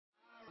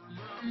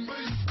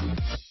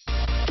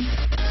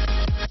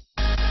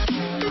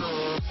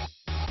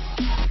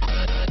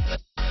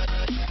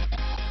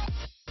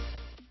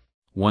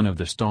One of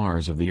the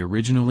stars of the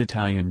original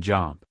Italian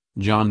Job,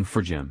 John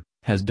Forgeham,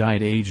 has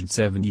died aged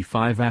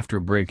 75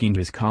 after breaking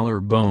his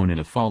collarbone in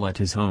a fall at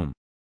his home.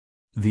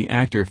 The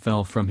actor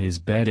fell from his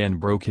bed and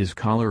broke his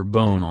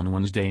collarbone on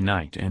Wednesday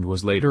night and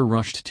was later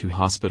rushed to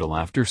hospital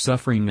after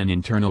suffering an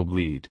internal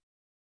bleed.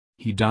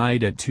 He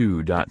died at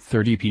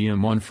 2:30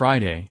 p.m. on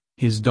Friday,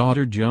 his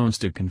daughter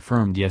Joansta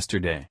confirmed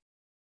yesterday.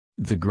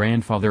 The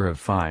grandfather of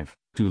 5,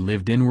 who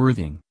lived in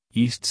Worthing,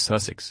 East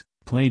Sussex,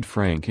 played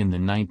Frank in the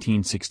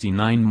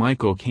 1969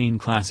 Michael Caine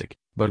classic,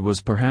 but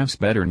was perhaps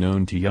better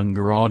known to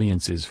younger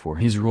audiences for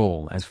his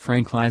role as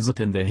Frank Laslett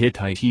in the hit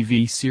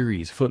ITV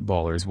series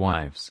Footballers'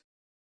 Wives.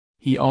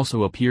 He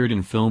also appeared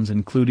in films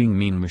including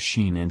Mean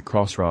Machine and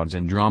Crossroads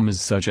and dramas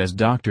such as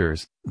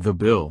Doctors, The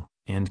Bill,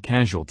 and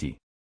Casualty.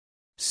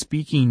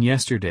 Speaking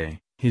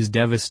yesterday, his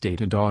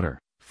devastated daughter,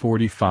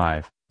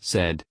 45,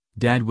 said,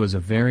 "Dad was a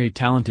very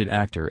talented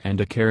actor and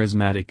a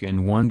charismatic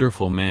and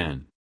wonderful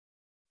man.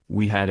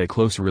 We had a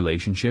close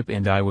relationship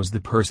and I was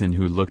the person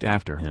who looked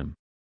after him.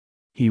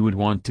 He would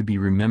want to be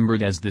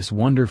remembered as this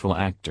wonderful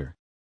actor.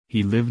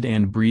 He lived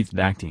and breathed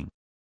acting."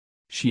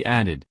 She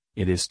added,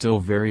 "It is still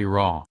very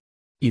raw.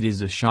 It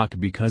is a shock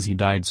because he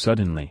died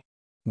suddenly.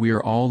 We're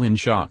all in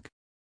shock.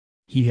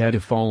 He had a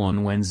fall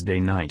on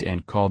Wednesday night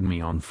and called me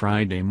on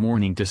Friday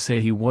morning to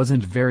say he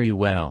wasn't very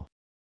well.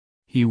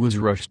 He was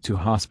rushed to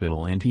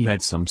hospital and he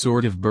had some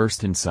sort of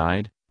burst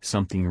inside,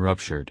 something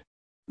ruptured.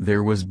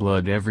 There was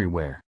blood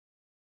everywhere."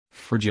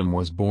 Forgeham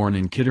was born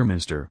in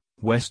Kidderminster,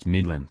 West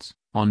Midlands,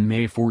 on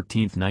May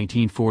 14,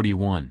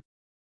 1941.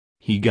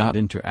 He got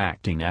into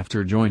acting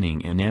after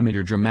joining an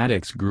amateur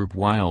dramatics group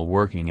while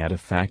working at a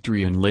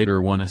factory and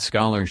later won a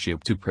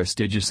scholarship to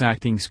prestigious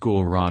acting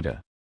school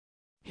RADA.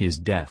 His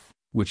death,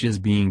 which is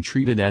being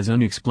treated as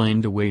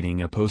unexplained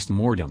awaiting a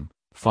post-mortem,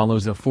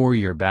 follows a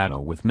 4-year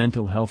battle with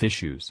mental health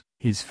issues,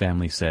 his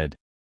family said.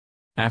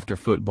 After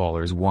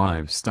Footballers'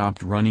 Wives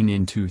stopped running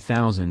in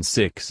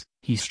 2006,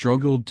 he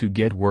struggled to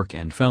get work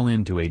and fell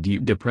into a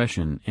deep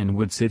depression and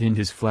would sit in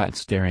his flat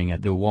staring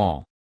at the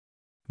wall.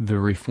 The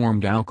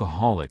reformed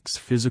alcoholic's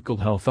physical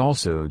health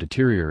also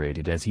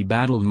deteriorated as he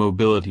battled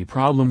mobility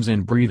problems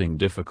and breathing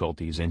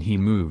difficulties and he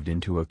moved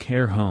into a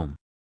care home.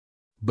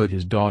 But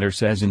his daughter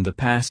says in the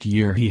past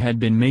year he had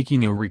been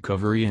making a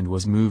recovery and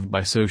was moved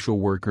by social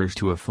workers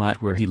to a flat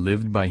where he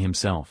lived by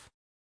himself.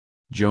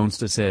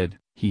 Joansta said,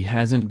 "He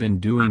hasn't been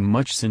doing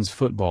much since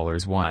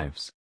Footballers'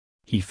 Wives.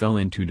 He fell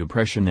into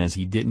depression as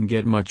he didn't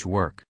get much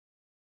work.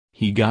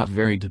 He got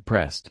very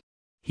depressed.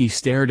 He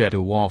stared at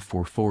a wall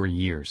for 4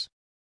 years.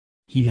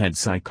 He had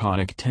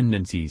psychotic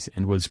tendencies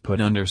and was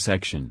put under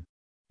section.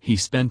 He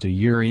spent a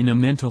year in a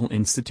mental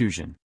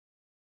institution.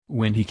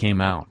 When he came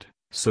out,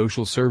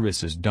 social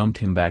services dumped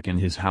him back in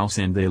his house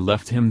and they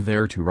left him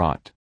there to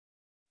rot.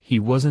 He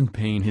wasn't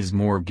paying his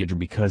mortgage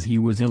because he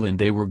was ill and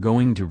they were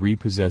going to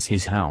repossess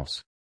his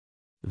house.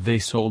 They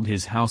sold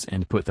his house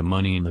and put the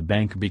money in the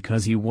bank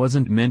because he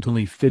wasn't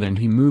mentally fit and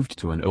he moved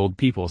to an old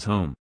people's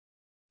home.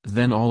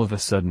 Then all of a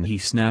sudden he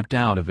snapped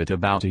out of it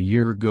about a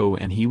year ago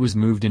and he was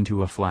moved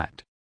into a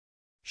flat."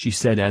 She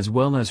said as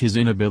well as his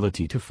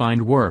inability to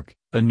find work,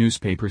 a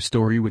newspaper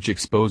story which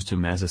exposed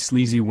him as a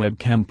sleazy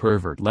webcam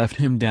pervert left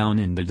him down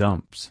in the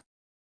dumps.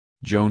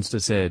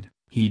 Joansta said,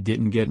 "He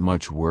didn't get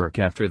much work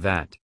after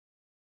that."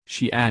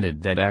 She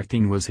added that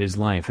acting was his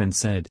life and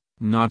said,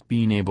 not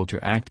being able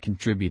to act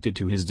contributed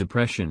to his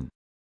depression.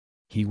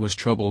 He was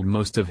troubled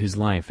most of his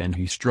life and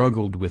he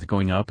struggled with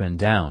going up and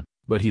down,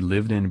 but he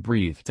lived and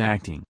breathed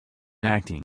acting.